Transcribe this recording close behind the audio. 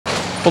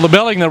Well, the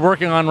building they're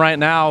working on right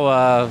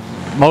now,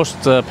 most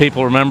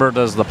people remember it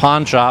as the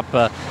pawn shop.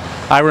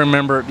 I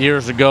remember it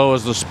years ago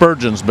as the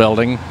Spurgeon's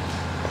building.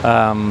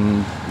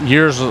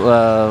 Years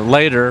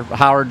later,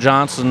 Howard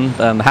Johnson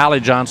and Hallie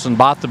Johnson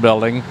bought the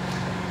building,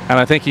 and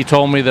I think he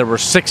told me there were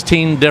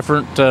 16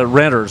 different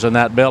renters in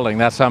that building.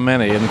 That's how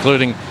many,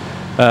 including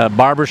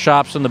barber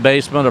shops in the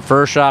basement, a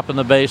fur shop in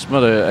the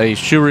basement, a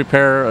shoe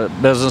repair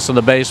business in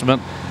the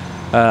basement,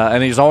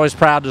 and he's always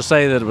proud to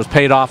say that it was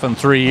paid off in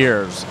 3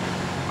 years.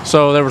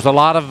 So there was a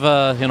lot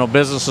of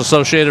business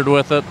associated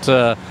with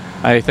it.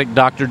 I think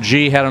Dr.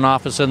 G had an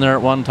office in there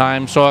at one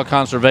time. Soil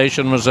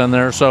conservation was in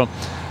there. So,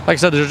 like I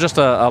said, there's just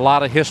a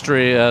lot of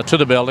history to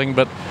the building.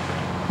 But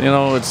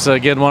it's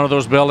again one of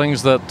those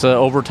buildings that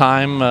over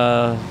time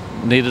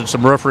needed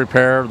some roof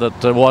repair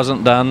that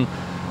wasn't done,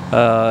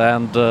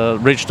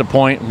 and reached a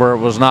point where it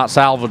was not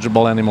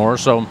salvageable anymore.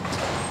 So,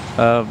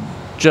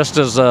 just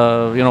as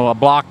a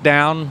block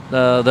down,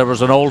 there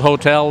was an old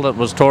hotel that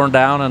was torn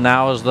down, and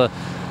now is the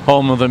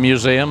home of the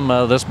museum.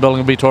 This building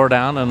will be torn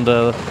down,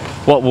 and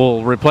what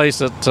will replace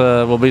it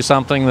will be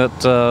something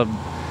that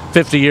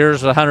 50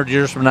 years, 100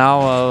 years from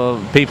now,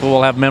 people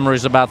will have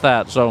memories about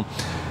that. So,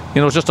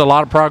 it's just a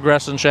lot of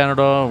progress in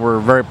Shenandoah. We're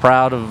very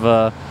proud of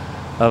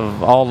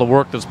all the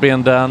work that's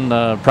being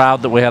done.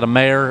 Proud that we had a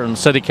mayor and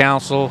city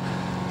council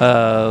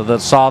that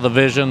saw the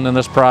vision in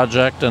this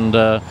project,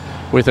 and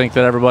we think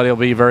that everybody will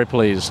be very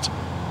pleased.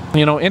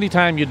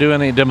 Anytime you do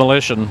any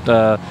demolition,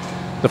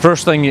 the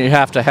first thing you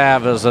have to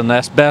have is an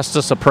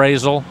asbestos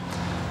appraisal.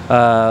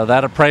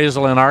 That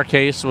appraisal in our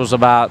case was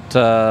about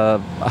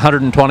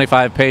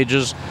 125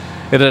 pages.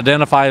 It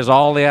identifies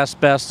all the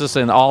asbestos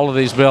in all of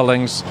these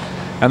buildings,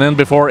 and then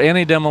before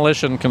any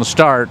demolition can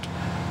start,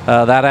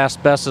 that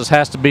asbestos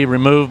has to be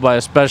removed by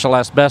a special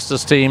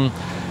asbestos team,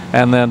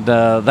 and then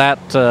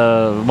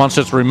once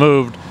it's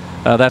removed,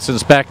 that's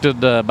inspected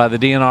by the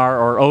DNR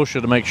or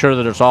OSHA to make sure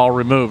that it's all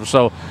removed.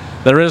 So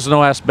there is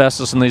no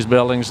asbestos in these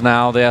buildings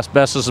now. The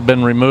asbestos has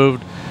been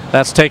removed.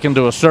 That's taken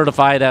to a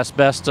certified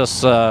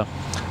asbestos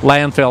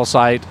landfill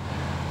site,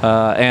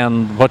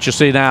 and what you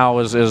see now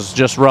is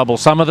just rubble.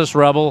 Some of this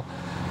rubble,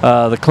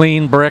 the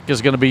clean brick,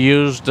 is going to be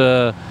used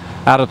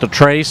out at the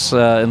trace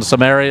in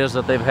some areas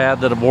that they've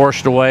had that have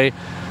washed away.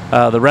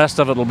 The rest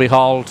of it will be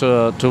hauled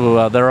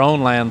to their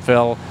own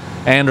landfill,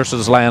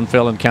 Anderson's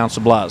landfill in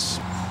Council Bluffs.